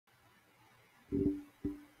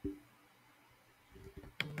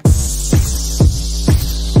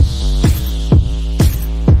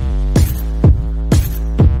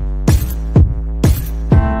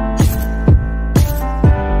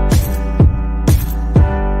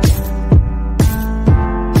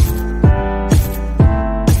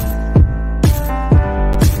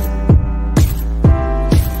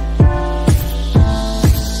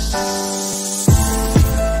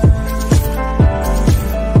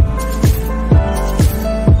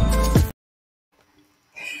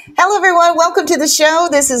Hello, everyone. Welcome to the show.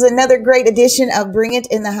 This is another great edition of Bring It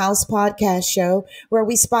in the House podcast show, where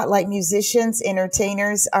we spotlight musicians,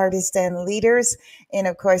 entertainers, artists, and leaders. And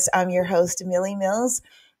of course, I'm your host, Millie Mills.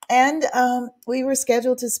 And we were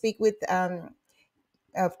scheduled to speak with,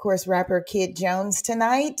 of course, rapper Kid Jones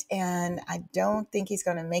tonight. And I don't think he's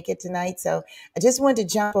going to make it tonight. So I just wanted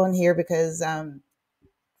to jump on here because, and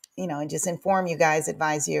just inform you guys,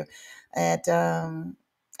 advise you that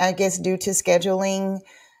I guess due to scheduling,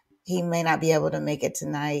 he may not be able to make it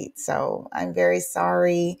tonight. So I'm very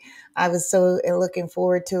sorry. I was so looking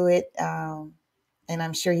forward to it. And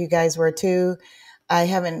I'm sure you guys were too. I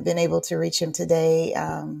haven't been able to reach him today.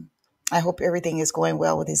 I hope everything is going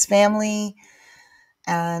well with his family.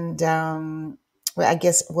 And I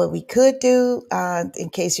guess what we could do,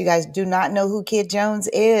 in case you guys do not know who Kid Jones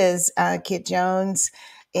is an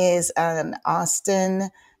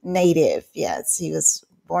Austin native. Yes, he was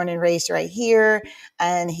born and raised right here,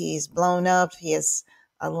 and he's blown up. He has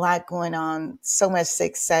a lot going on, so much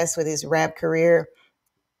success with his rap career.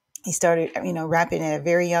 He started, rapping at a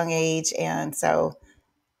very young age, and so,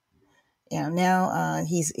 now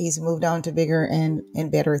he's moved on to bigger and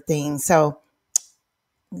better things. So,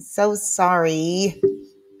 I'm so sorry.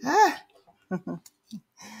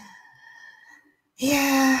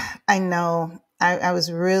 Yeah, I know. I was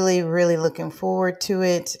really, really looking forward to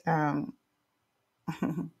it.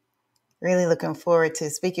 Really looking forward to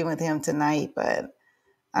speaking with him tonight, but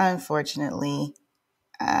unfortunately,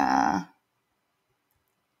 I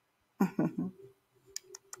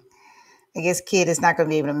guess Kid is not going to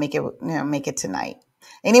be able to make it tonight.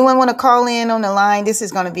 Anyone want to call in on the line? This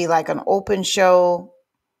is going to be like an open show.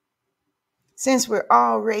 Since we're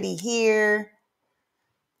already here,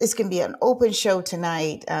 this can be an open show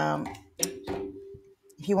tonight.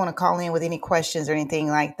 If you want to call in with any questions or anything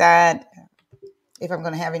like that, if I'm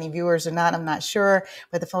going to have any viewers or not, I'm not sure.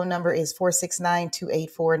 But the phone number is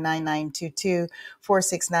 469-284-9922,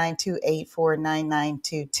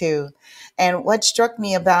 469-284-9922. And what struck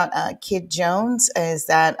me about Kid Jones is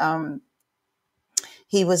that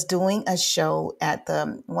he was doing a show at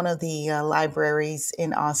one of the libraries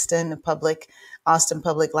in Austin, Austin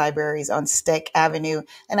Public Libraries on Steck Avenue.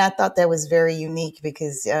 And I thought that was very unique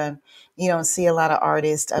because you don't see a lot of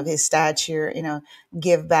artists of his stature,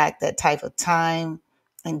 give back that type of time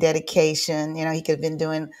and dedication. He could have been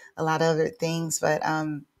doing a lot of other things, but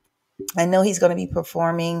I know he's going to be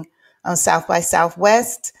performing on South by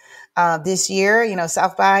Southwest this year.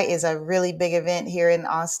 South by is a really big event here in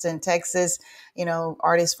Austin, Texas.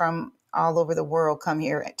 Artists from all over the world come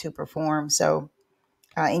here to perform. So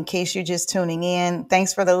in case you're just tuning in,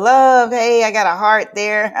 thanks for the love. Hey, I got a heart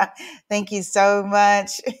there. Thank you so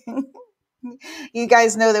much. You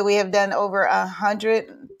guys know that we have done over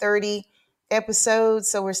 130 episodes,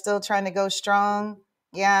 so we're still trying to go strong.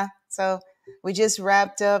 Yeah, so we just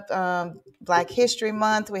wrapped up Black History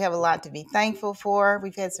Month. We have a lot to be thankful for.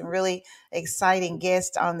 We've had some really exciting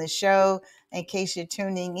guests on the show. In case you're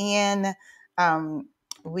tuning in,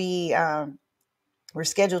 we're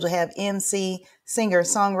scheduled to have MC, singer,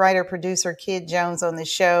 songwriter, producer Kid Jones on the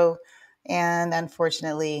show, and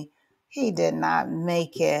unfortunately, he did not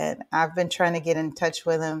make it. I've been trying to get in touch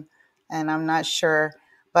with him, and I'm not sure.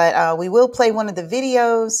 But we will play one of the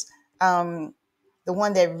videos. The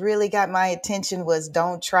one that really got my attention was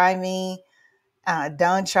Don't Try Me.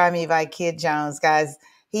 Don't Try Me by Kid Jones. Guys,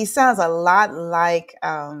 he sounds a lot like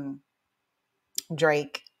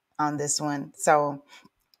Drake on this one. So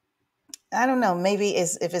I don't know. Maybe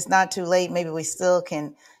if it's not too late, maybe we still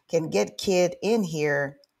can get Kid in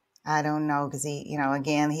here. I don't know, because he,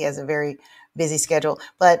 again, he has a very busy schedule.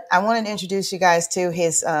 But I wanted to introduce you guys to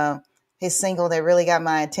his single that really got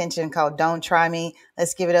my attention called Don't Try Me.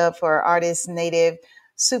 Let's give it up for our artist, native,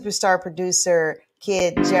 superstar producer,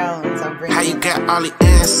 Kid Jones. How you got all the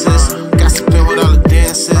answers? Got to spin with all the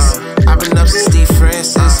dances. I've been up since Steve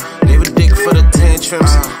Francis. Gave a dick for the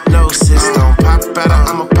tantrums. No, sis, don't pop out.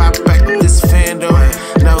 I'ma pop back with this fandom.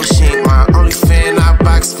 No, she ain't my only fan. I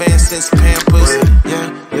box fan since Pampers.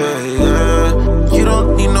 Yeah. You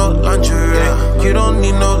don't need no lingerie. You don't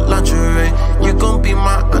need no lingerie. You gon' be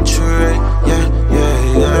my entree. Yeah.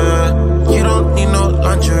 You don't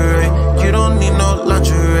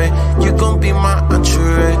gon' be my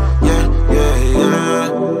entree. Yeah, yeah, yeah.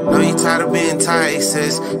 Know you tired of being tight,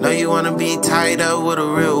 sis. Know you wanna be tied up with a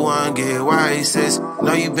real one, get wise, sis.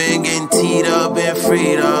 Know you been getting teed up, been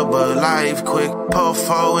freed up, but life quick. Pour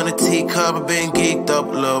four in a teacup, I been geeked up,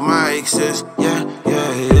 lil' Mike, sis. Yeah,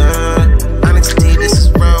 yeah, yeah. Onyx D, this is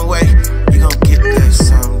runway. You gon' get there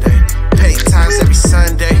someday. Pay ties every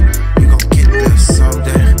Sunday. You gon' get there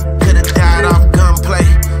someday. Could've died off gunplay.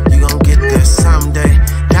 You gon' get there someday.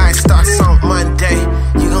 Night starts on Monday.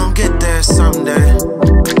 You gon' get there someday.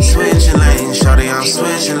 Switching lanes, shawty, I'm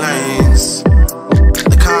switching lanes.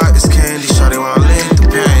 The car is candy, shawty, won't lick the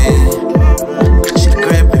pain. She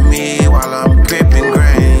gripping me while I'm gripping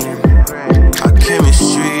grain. Our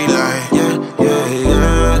chemistry like, yeah, yeah,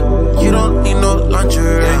 yeah. You don't need no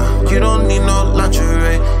lingerie, you don't need no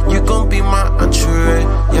lingerie. You gon' be my entree,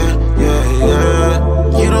 yeah, yeah,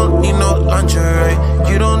 yeah. You don't need no lingerie,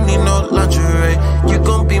 you don't need no lingerie. You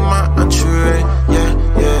gon' be my entree, yeah,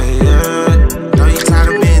 yeah, yeah. Know you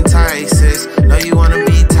tired of being tight, sis. Know you wanna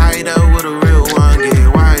be tied up with a real one,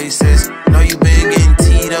 get wise, sis. Know you been getting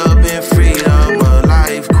teed up, been freed up, but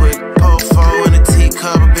life quick. Pour four in a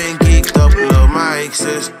teacup, been geeked up, lil' Mike,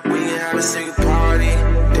 sis. We can have a single party.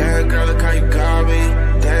 Damn girl, look how you got me.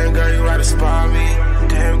 Damn girl, you out to spot me.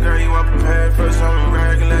 Damn girl, you up prepared for something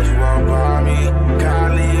regular, you won't buy me.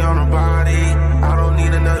 Golly on the body, I don't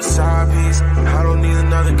need another side piece. I don't need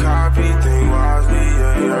another copy, think wisely,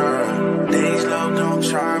 yeah, yeah. Days low, don't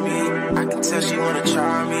try me. I can tell she wanna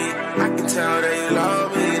try me. I can tell that you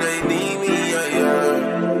love me, that you need me, yeah, yeah.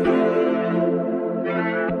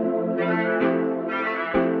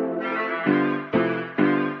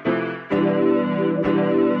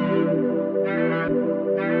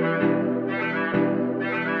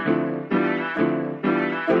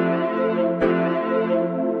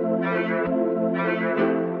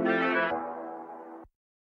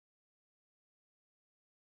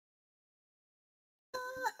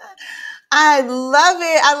 I love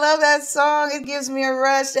it. I love that song. It gives me a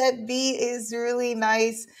rush. That beat is really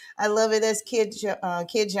nice. I love it. That's Kid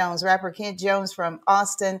Jones, rapper Kid Jones from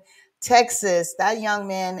Austin, Texas. That young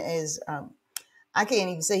man is. I can't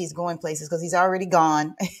even say he's going places because he's already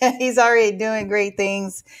gone. He's already doing great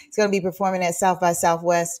things. He's going to be performing at South by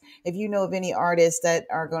Southwest. If you know of any artists that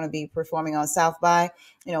are going to be performing on South by,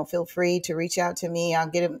 feel free to reach out to me. I'll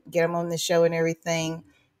get him on the show and everything.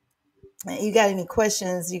 You got any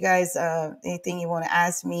questions, you guys, anything you want to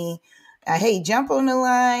ask me, hey, jump on the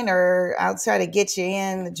line, or I'll try to get you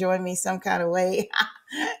in to join me some kind of way.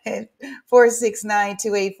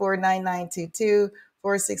 469-284-9922,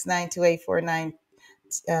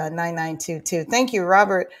 469-284-9922. Thank you,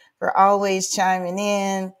 Robert, for always chiming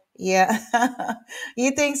in. Yeah.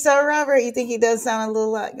 You think so, Robert? You think he does sound a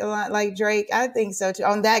lot like Drake? I think so too,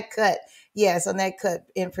 on that cut. Yes, on that cut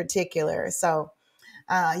in particular. So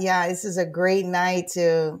yeah, this is a great night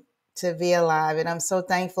to be alive, and I'm so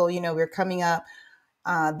thankful. We're coming up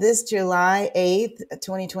this July 8th,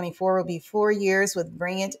 2024 will be 4 years with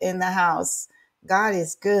Bring It in the House. God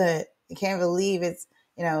is good. I can't believe it's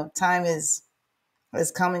time has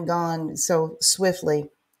come and gone so swiftly.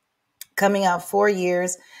 Coming out 4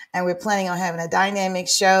 years, and we're planning on having a dynamic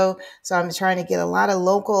show. So I'm trying to get a lot of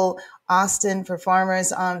local Austin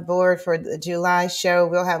performers on board for the July show.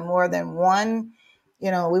 We'll have more than one.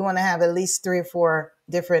 We want to have at least 3 or 4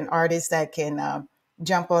 different artists that can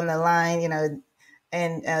jump on the line,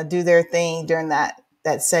 and do their thing during that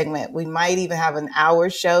segment. We might even have an hour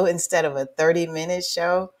show instead of a 30-minute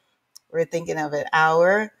show. We're thinking of an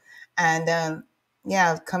hour. And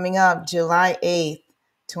yeah, coming up July 8th,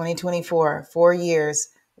 2024, 4 years,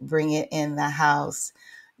 Bring It in the House.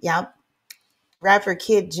 Yep. Rapper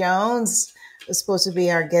Kid Jones was supposed to be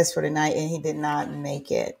our guest for tonight, and he did not make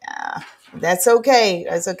it. That's okay.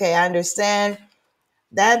 That's okay. I understand.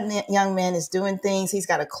 That young man is doing things. He's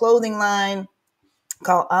got a clothing line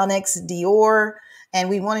called Onyx Dior, and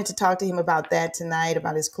we wanted to talk to him about that tonight,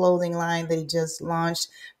 about his clothing line that he just launched.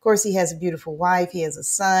 Of course, he has a beautiful wife. He has a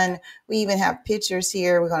son. We even have pictures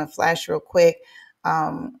here. We're going to flash real quick.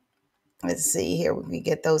 Let's see here. We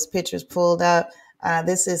get those pictures pulled up.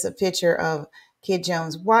 This is a picture of Kid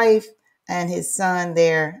Jones' wife and his son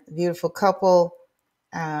there. Beautiful couple.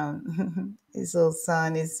 His little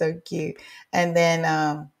son is so cute. And then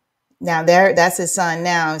now that's his son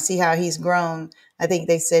now. See how he's grown. I think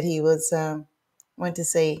they said he was, went to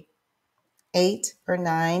say 8 or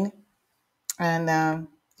 9. And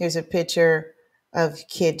here's a picture of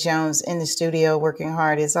Kid Jones in the studio working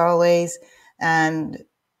hard as always. And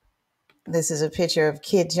this is a picture of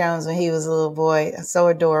Kid Jones when he was a little boy. So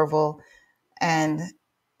adorable. And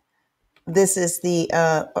this is this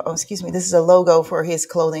is a logo for his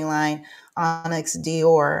clothing line, Onyx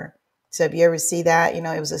Dior. So if you ever see that,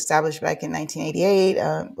 it was established back in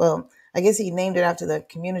 1988. Well, I guess he named it after the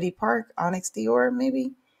community park, Onyx Dior,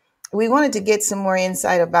 maybe. We wanted to get some more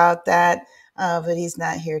insight about that, but he's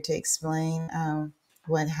not here to explain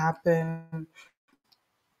what happened.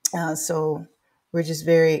 So we're just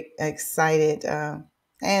very excited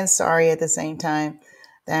and sorry at the same time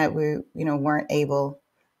that we, weren't able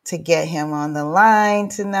to get him on the line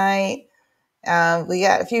tonight. We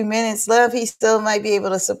got a few minutes left. He still might be able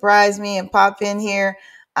to surprise me and pop in here.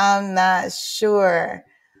 I'm not sure.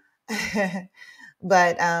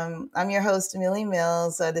 But I'm your host, Millie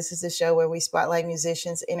Mills. This is the show where we spotlight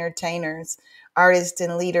musicians, entertainers, artists,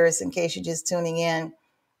 and leaders. In case you're just tuning in,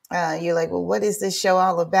 you're like, well, what is this show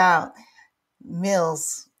all about?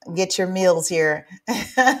 Mills, get your meals here.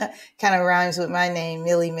 Kind of rhymes with my name,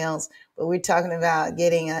 Millie Mills. But we're talking about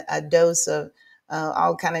getting a dose of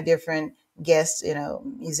all kind of different guests,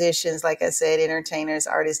 musicians, like I said, entertainers,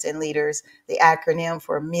 artists, and leaders. The acronym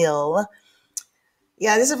for MIL.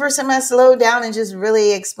 Yeah, this is the first time I slowed down and just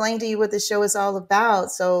really explained to you what the show is all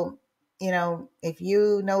about. So, if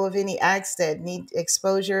you know of any acts that need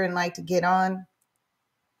exposure and like to get on,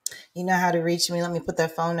 you know how to reach me. Let me put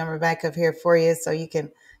that phone number back up here for you so you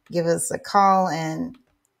can give us a call and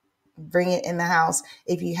bring it in the house.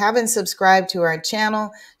 If you haven't subscribed to our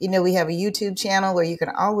channel, we have a YouTube channel where you can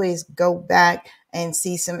always go back and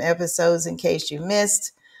see some episodes in case you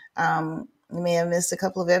missed. You may have missed a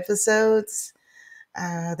couple of episodes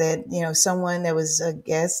that, someone that was a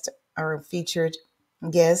guest or a featured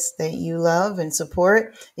guest that you love and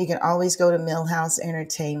support. You can always go to Millhouse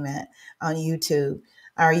Entertainment on YouTube.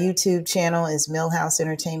 Our YouTube channel is Millhouse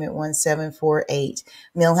Entertainment 1748.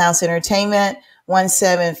 Millhouse Entertainment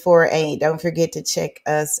 1748. Don't forget to check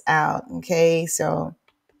us out. Okay, so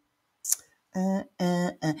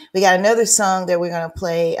we got another song that we're going to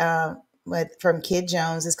play from Kid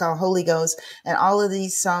Jones. It's called Holy Ghost. And all of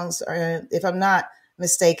these songs are, if I'm not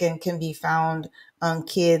mistaken, can be found on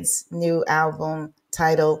Kid's new album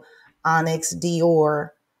titled Onyx Dior.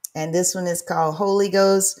 And this one is called Holy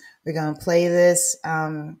Ghost. We're going to play this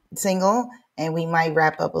single, and we might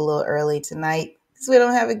wrap up a little early tonight because we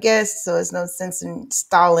don't have a guest, so it's no sense in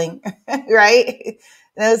stalling, right?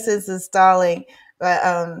 No sense in stalling.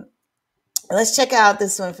 But let's check out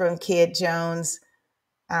this one from Kid Jones.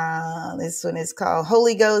 This one is called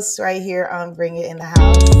Holy Ghost right here on Bring It in the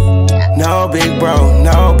House. Yeah. No big bro,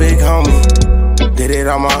 no big homie. Did it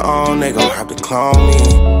on my own, they gon' have to clone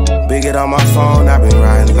me. Big it on my phone, I've been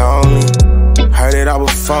riding lonely. Heard it all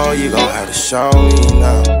before, you gon' have to show me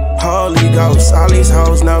now. Holy Ghost, all these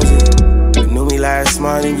hoes nosy. You knew me last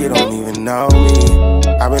month and you don't even know me.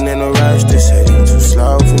 I've been in a rush, this hitting too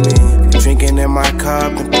slow for me. If you drinking in my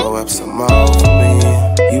cup, then pour up some more for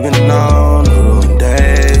me. You been on the ruined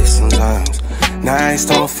days sometimes. Nights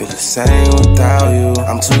don't feel the same without you.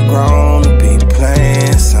 I'm too grown to be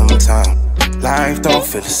playing sometimes. Life don't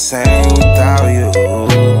feel the same without you.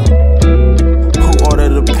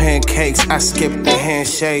 Order the pancakes, I skip the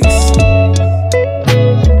handshakes.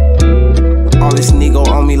 All this nigga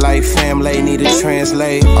on me like family, need to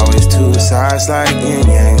translate. Always two sides like yin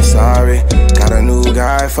yang, sorry. Got a new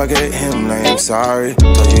guy, fuck it, him lame, sorry.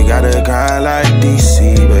 Told you gotta grind like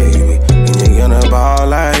DC, baby. And you're gonna ball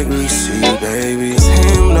like we see, baby. It's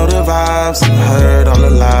him, know the vibes, heard all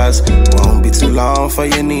the lies. Won't be too long for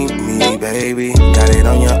you need me, baby. Got it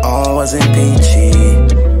on your own, wasn't peachy.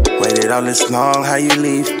 Waited all this long, how you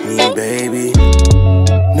leave me, baby?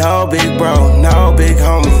 No big bro, no big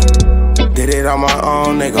homie. Did it on my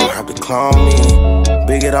own, they gon' have to clone me.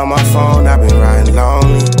 Big it on my phone, I've been riding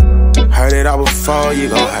lonely. Heard it all before, you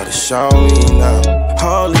gon' have to show me now.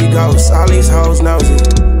 Holy Ghost, all these hoes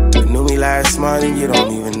nosy. You knew me last month and you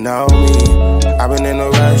don't even know me. I've been in a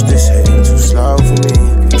rush, this hitting too slow for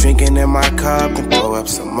me. If you drinking in my cup, then pour up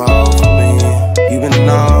some more for me. You been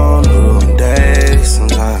on the ruined days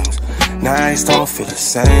sometimes. Nights don't feel the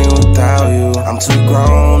same without you. I'm too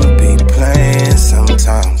grown to be playing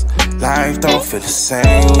sometimes. Life don't feel the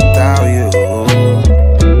same without you.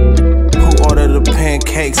 Who ordered the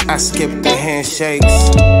pancakes? I skip the handshakes.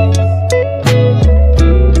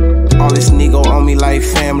 All this nigga on me like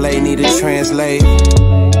family, need to translate.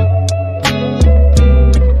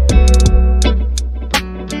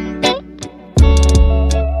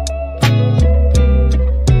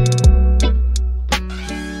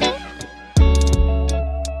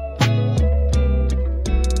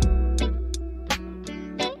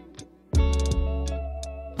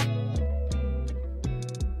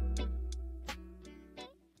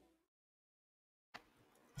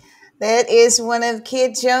 That is one of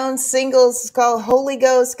Kid Jones' singles. It's called Holy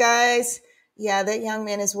Ghost, guys. Yeah, that young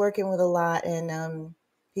man is working with a lot, and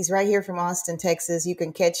he's right here from Austin, Texas. You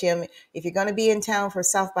can catch him if you're going to be in town for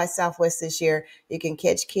South by Southwest this year. You can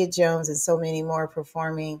catch Kid Jones and so many more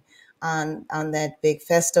performing on that big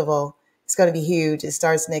festival. It's going to be huge. It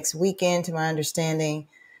starts next weekend, to my understanding.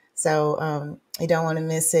 So you don't want to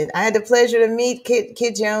miss it. I had the pleasure to meet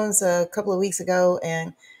Kid Jones a couple of weeks ago,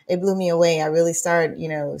 and it blew me away. I really started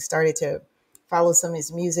to follow some of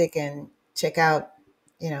his music and check out,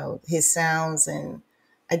 his sounds. And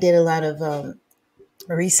I did a lot of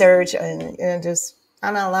research, and just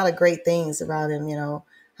found out a lot of great things about him,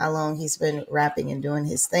 how long he's been rapping and doing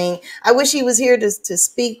his thing. I wish he was here to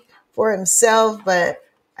speak for himself, but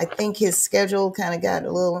I think his schedule kind of got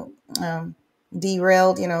a little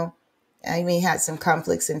derailed. I mean, he had some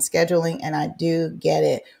conflicts in scheduling, and I do get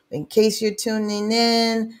it. In case you're tuning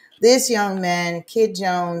in, this young man, Kid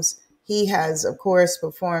Jones, he has, of course,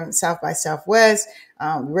 performed South by Southwest,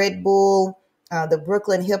 Red Bull, the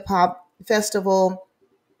Brooklyn Hip Hop Festival,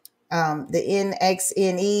 the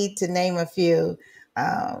NXNE, to name a few.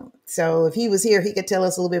 So if he was here, he could tell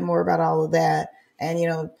us a little bit more about all of that.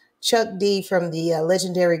 And, Chuck D from the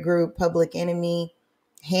legendary group Public Enemy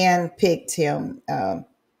handpicked him.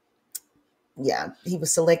 Yeah, he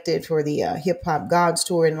was selected for the Hip Hop Gods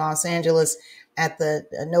Tour in Los Angeles at the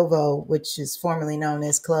Novo, which is formerly known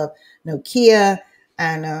as Club Nokia,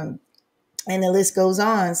 and the list goes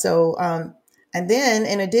on. So, and then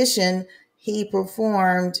in addition, he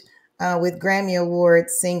performed with Grammy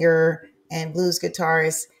Award singer and blues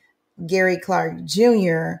guitarist Gary Clark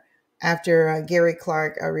Jr. after Gary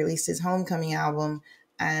Clark released his Homecoming album,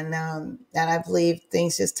 and I believe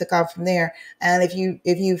things just took off from there. And if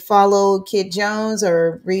you follow Kid Jones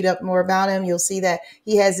or read up more about him, you'll see that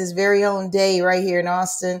he has his very own day right here in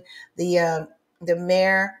Austin. The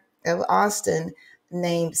mayor of Austin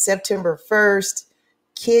named September 1st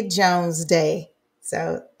Kid Jones Day.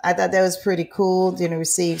 So I thought that was pretty cool to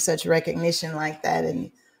receive such recognition like that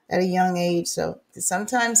and at a young age. So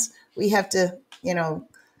sometimes we have to,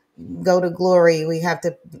 go to glory. We have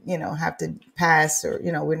to pass, or,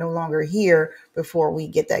 we're no longer here before we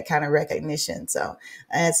get that kind of recognition. So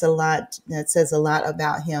that's a lot. That says a lot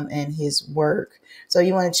about him and his work. So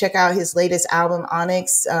you want to check out his latest album,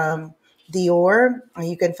 Onyx Dior, and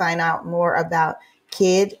you can find out more about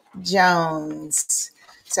Kid Jones.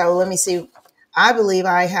 So let me see. I believe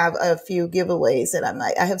I have a few giveaways that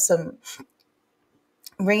I have some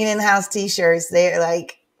Bringing in the House t-shirts. They're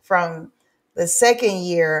like from the second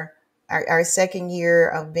year, our second year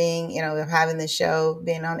of being, of having the show,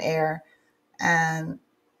 being on air. And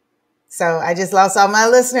so I just lost all my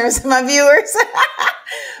listeners and my viewers.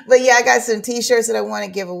 But yeah, I got some t-shirts that I want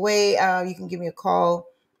to give away. You can give me a call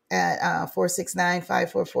at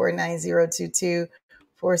 469-544-9022,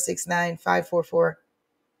 469-544.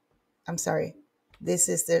 I'm sorry. This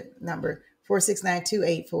is the number,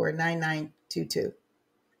 469-284-9922.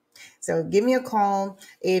 So give me a call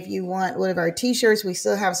if you want one of our t-shirts. We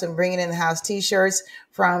still have some Bringing in the House t-shirts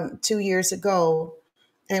from 2 years ago.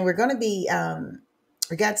 And we're going to be,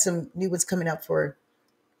 we got some new ones coming up for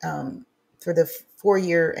the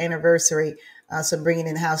 4-year anniversary, some Bringing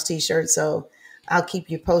in the House t-shirts. So I'll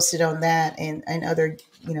keep you posted on that and other,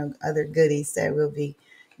 other goodies that we'll be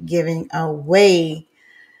giving away.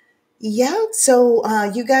 Yeah. So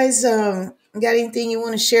you guys got anything you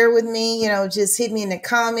want to share with me? Just hit me in the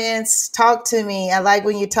comments. Talk to me. I like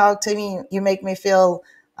when you talk to me. You make me feel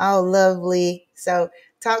all lovely. So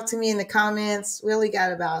talk to me in the comments. We only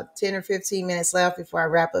got about 10 or 15 minutes left before I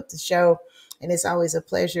wrap up the show. And it's always a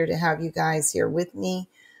pleasure to have you guys here with me.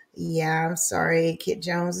 Yeah, I'm sorry. Kid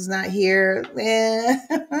Jones is not here.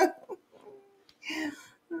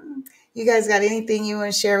 You guys got anything you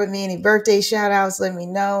want to share with me? Any birthday shout outs? Let me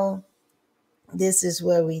know. This is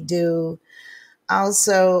what we do.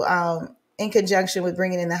 Also, in conjunction with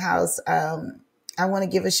Bringing in the House, I want to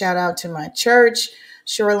give a shout out to my church,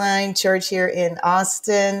 Shoreline Church here in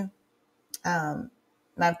Austin.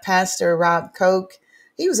 My pastor, Rob Koch,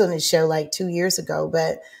 he was on this show like 2 years ago,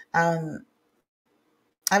 but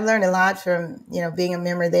I've learned a lot from, being a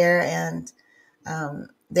member there, and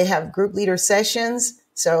they have group leader sessions.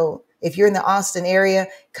 So if you're in the Austin area,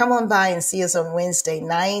 come on by and see us on Wednesday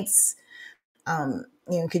nights.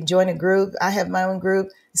 You can join a group. I have my own group.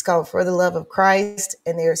 It's called For the Love of Christ.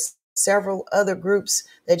 And there's several other groups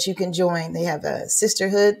that you can join. They have a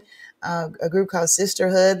sisterhood, a group called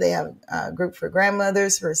Sisterhood. They have a group for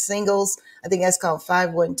grandmothers, for singles. I think that's called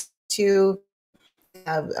 512. They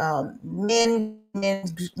have men,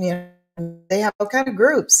 they have all kind of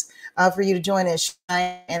groups for you to join and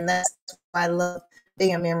shine. And that's why I love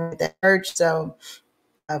being a member of that church. So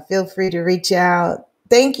feel free to reach out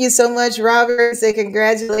Thank you so much, Robert. Say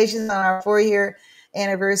congratulations on our 4 year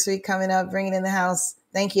anniversary coming up, bringing in the house.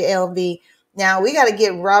 Thank you, LB. Now we got to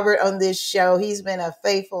get Robert on this show. He's been a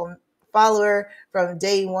faithful follower from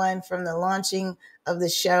day one, from the launching of the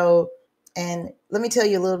show. And let me tell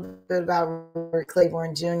you a little bit about Robert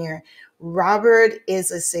Claiborne Jr. Robert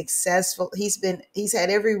is a successful. He's had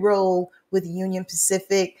every role with Union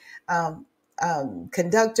Pacific,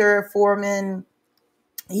 conductor, foreman,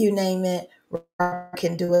 you name it. Robert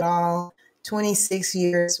can do it all. 26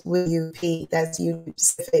 years with UP. That's Union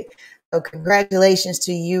Pacific. So congratulations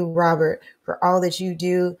to you, Robert, for all that you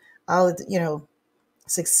do. All of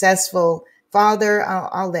successful father,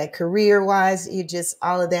 all that career wise, you just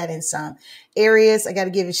all of that in some areas. I got to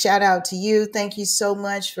give a shout out to you. Thank you so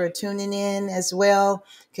much for tuning in as well.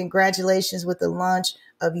 Congratulations with the launch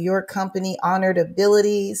of your company, Honored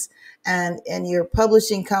Abilities, and your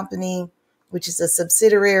publishing company, which is a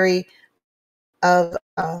subsidiary of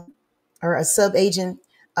or a sub agent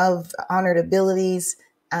of Honored Abilities.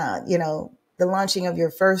 The launching of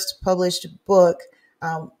your first published book.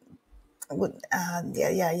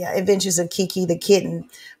 Adventures of Kiki the Kitten,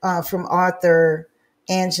 from author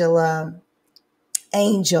Angela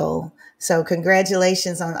Angel. So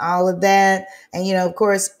congratulations on all of that. And, of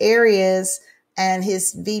course, Arias and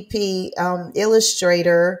his VP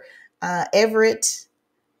illustrator, Everett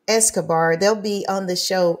Escobar, they'll be on the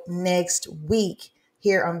show next week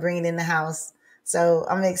here on Bringing in the House. So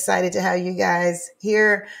I'm excited to have you guys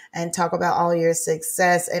here and talk about all your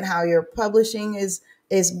success and how your publishing is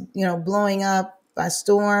blowing up by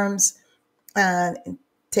storms, uh,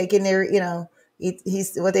 taking their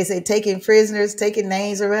he's what they say, taking prisoners, taking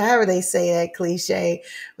names, or however they say that cliche.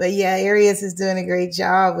 But yeah, Arias is doing a great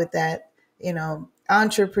job with that.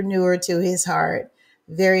 Entrepreneur to his heart,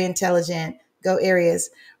 very intelligent. Go Arias.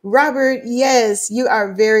 Robert, yes, you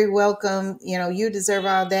are very welcome. You deserve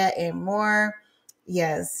all that and more.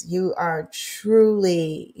 Yes, you are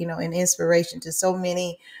truly, an inspiration to so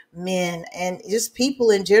many men and just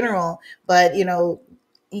people in general. But,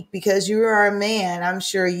 because you are a man, I'm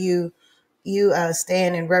sure you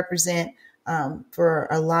stand and represent, for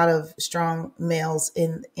a lot of strong males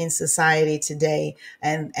in society today.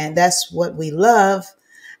 And that's what we love.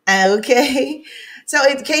 Okay. So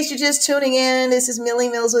in case you're just tuning in, this is Millie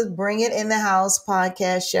Mills with Bring It in the House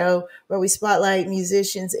podcast show, where we spotlight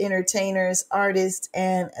musicians, entertainers, artists,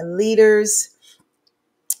 and leaders.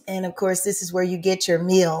 And of course, this is where you get your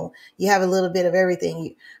meal. You have a little bit of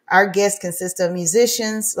everything. Our guests consist of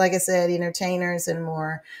musicians, like I said, entertainers, and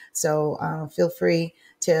more. So feel free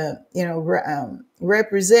to,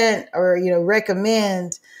 represent or,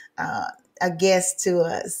 recommend a guest to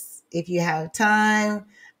us if you have time.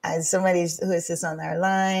 Somebody who is just on our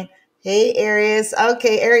line. Hey, Arias.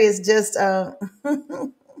 Okay, Arias just,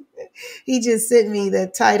 he just sent me the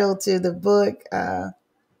title to the book.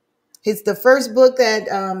 It's the first book that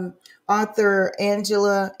author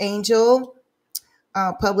Angela Angel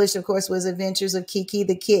published, of course, was Adventures of Kiki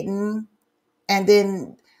the Kitten. And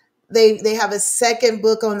then they have a second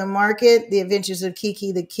book on the market, The Adventures of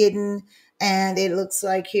Kiki the Kitten. And it looks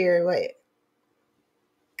like here, wait,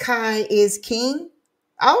 Kai is King.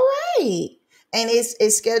 All right. And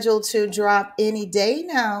it's scheduled to drop any day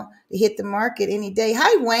now, to hit the market any day.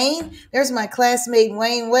 Hi, Wayne. There's my classmate,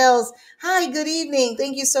 Wayne Wells. Hi, good evening.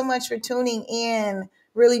 Thank you so much for tuning in.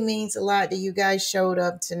 Really means a lot that you guys showed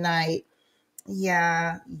up tonight.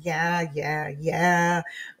 Yeah.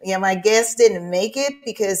 My guest didn't make it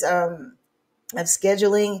because of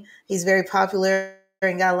scheduling. He's very popular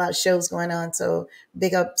and got a lot of shows going on. So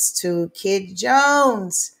big ups to Kid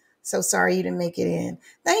Jones. So sorry you didn't make it in.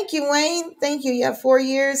 Thank you, Wayne. Thank you. You have 4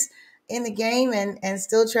 years in the game and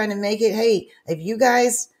still trying to make it. Hey, if you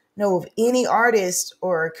guys know of any artists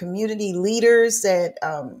or community leaders that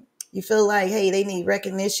you feel like, hey, they need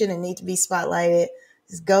recognition and need to be spotlighted,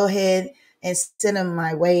 just go ahead and send them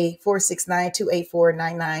my way,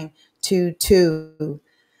 469-284-9922.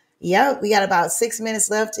 Yeah, we got about 6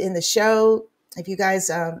 minutes left in the show. If you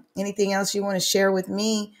guys, anything else you want to share with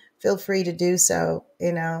me, feel free to do so.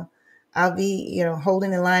 I'll be,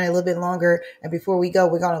 holding the line a little bit longer. And before we go,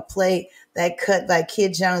 we're going to play that cut by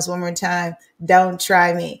Kid Jones one more time. Don't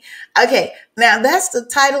Try Me. Okay. Now that's the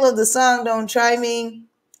title of the song, Don't Try Me.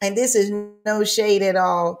 And this is no shade at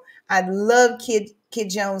all. I love Kid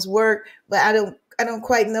Jones' work, but I don't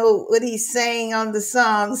quite know what he's saying on the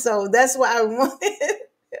song. So that's why I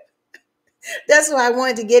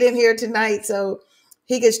wanted to get him here tonight, so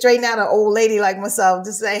he could straighten out an old lady like myself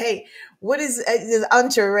to say, hey, what is this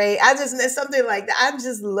entree? It's something like that. I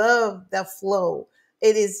just love the flow.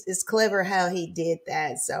 It's clever how he did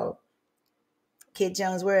that. So Kid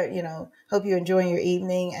Jones, hope you're enjoying your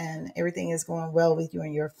evening and everything is going well with you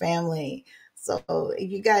and your family. So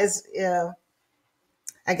if you guys,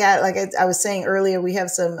 I got, like I was saying earlier, we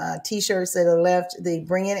have some t-shirts that are left, the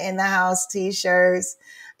Bring It in the House t-shirts.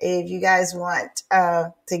 If you guys want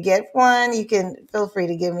to get one, you can feel free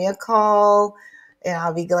to give me a call and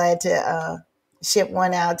I'll be glad to ship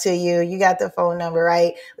one out to you. You got the phone number,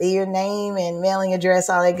 right? Leave your name and mailing address,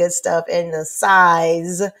 all that good stuff, and the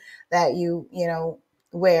size that you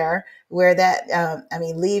wear that.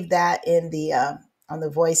 Leave that in the on the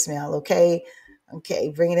voicemail. Okay.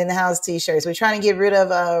 Bring It in the House t-shirts. We're trying to get rid of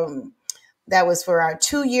that was for our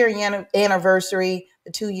 2-year anniversary,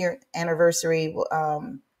 the 2-year anniversary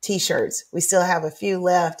t-shirts. We still have a few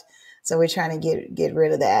left, so we're trying to get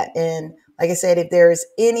rid of that. And like I said, if there's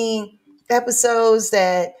any episodes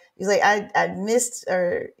that you like I missed,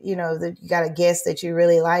 or that you got a guest that you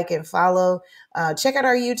really like and follow, check out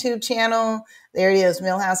our YouTube channel. There it is,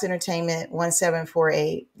 Millhouse Entertainment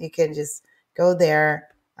 1748. You can just go there.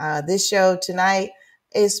 This show tonight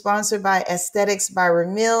is sponsored by Aesthetics by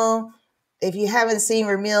Ramil. If you haven't seen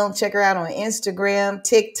Ramil, check her out on Instagram,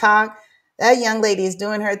 TikTok. That young lady is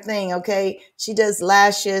doing her thing, okay? She does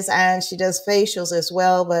lashes and she does facials as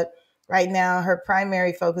well, but right now her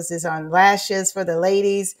primary focus is on lashes for the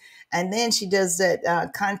ladies. And then she does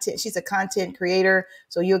that content. She's a content creator,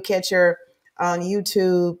 so you'll catch her on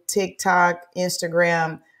YouTube, TikTok,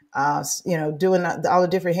 Instagram, doing all the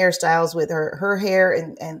different hairstyles with her hair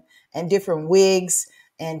and different wigs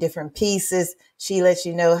and different pieces. She lets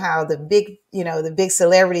you know how the big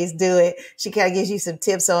celebrities do it. She kind of gives you some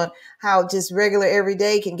tips on how just regular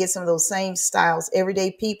everyday can get some of those same styles.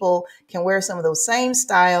 Everyday people can wear some of those same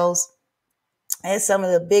styles as some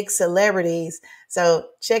of the big celebrities. So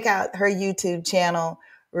check out her YouTube channel,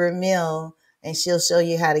 Ramil, and she'll show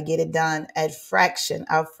you how to get it done at a fraction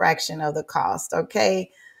of the cost. Okay.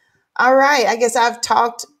 All right. I guess I've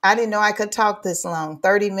talked. I didn't know I could talk this long.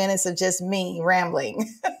 30 minutes of just me rambling.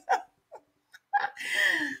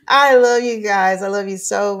 I love you guys. I love you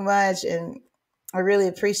so much. And I really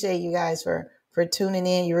appreciate you guys for tuning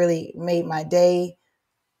in. You really made my day.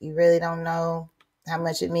 You really don't know how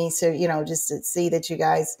much it means to, just to see that you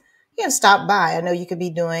guys, stop by. I know you could be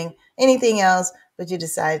doing anything else, but you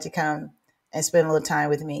decided to come and spend a little time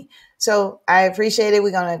with me. So I appreciate it.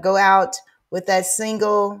 We're going to go out with that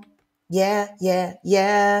single. Yeah, yeah,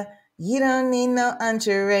 yeah. You don't need no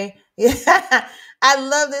entree. Yeah. I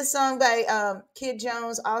love this song by Kid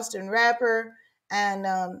Jones, Austin rapper. And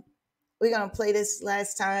we're going to play this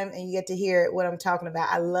last time and you get to hear what I'm talking about.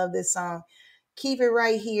 I love this song. Keep it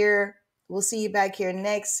right here. We'll see you back here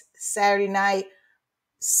next Saturday night,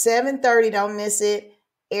 7:30. Don't miss it.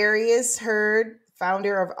 Arius Hurd,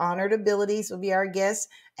 founder of Honored Abilities, will be our guest.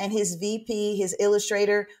 And his VP, his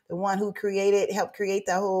illustrator, the one who helped create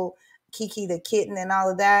the whole Kiki the Kitten and all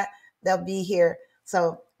of that, they'll be here.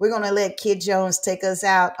 So we're going to let Kid Jones take us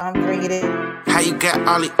out. I'm bringing it. How you got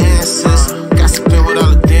all the answers? Gossiping with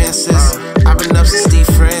all the dances. I've been up since Steve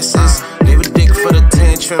Francis. Gave a dick for the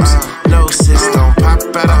tantrums. No, sis, don't pop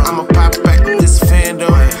out. I'ma pop back with this fandom.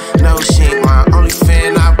 No, she ain't my only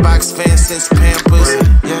fan. I box fan since Pampers.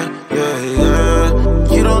 Yeah, yeah,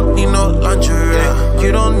 yeah. You don't need no lingerie.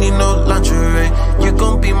 You don't need no lingerie. You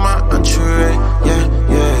gon' be my entree. Yeah,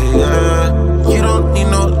 yeah, yeah. You don't need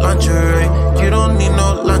no lingerie. You don't need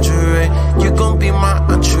no lingerie. You gon' be my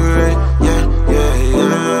entree. Yeah, yeah,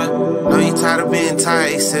 yeah. Know you tired of being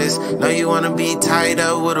tight, sis. Know you wanna be tied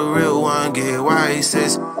up with a real one. Get wise,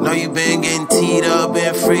 sis. Know you been getting teed up,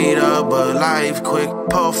 been freed up, but life quick.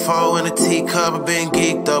 Pour 4 in a teacup, I been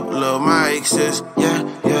geeked up, little Mike, sis. Yeah,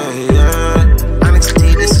 yeah, yeah. Onyx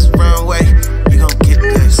D, this is runway. You gon' get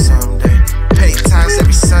there someday. Pay times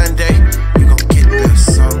every Sunday. You gon' get there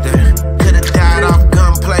someday. Could've died off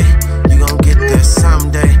gunplay. You gon' get there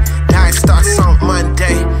someday. Night starts on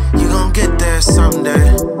Monday. You gon' get there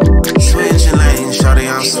someday. Switching lanes, shawty,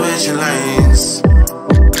 I'm switching lanes.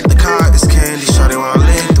 The car is candy, shawty, won't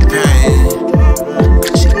lick the pain.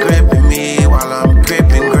 She gripping me while I'm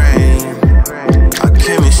gripping grain. Our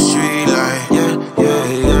chemistry like, yeah,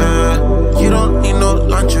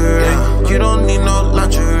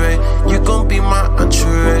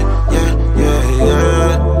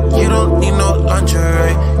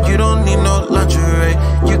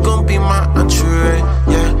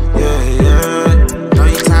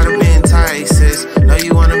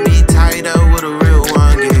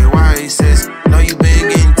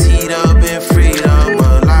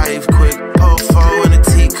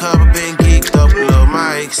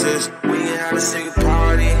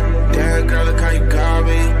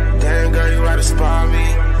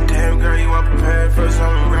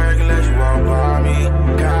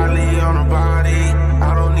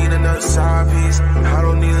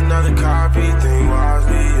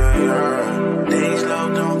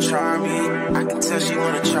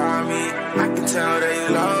 tell that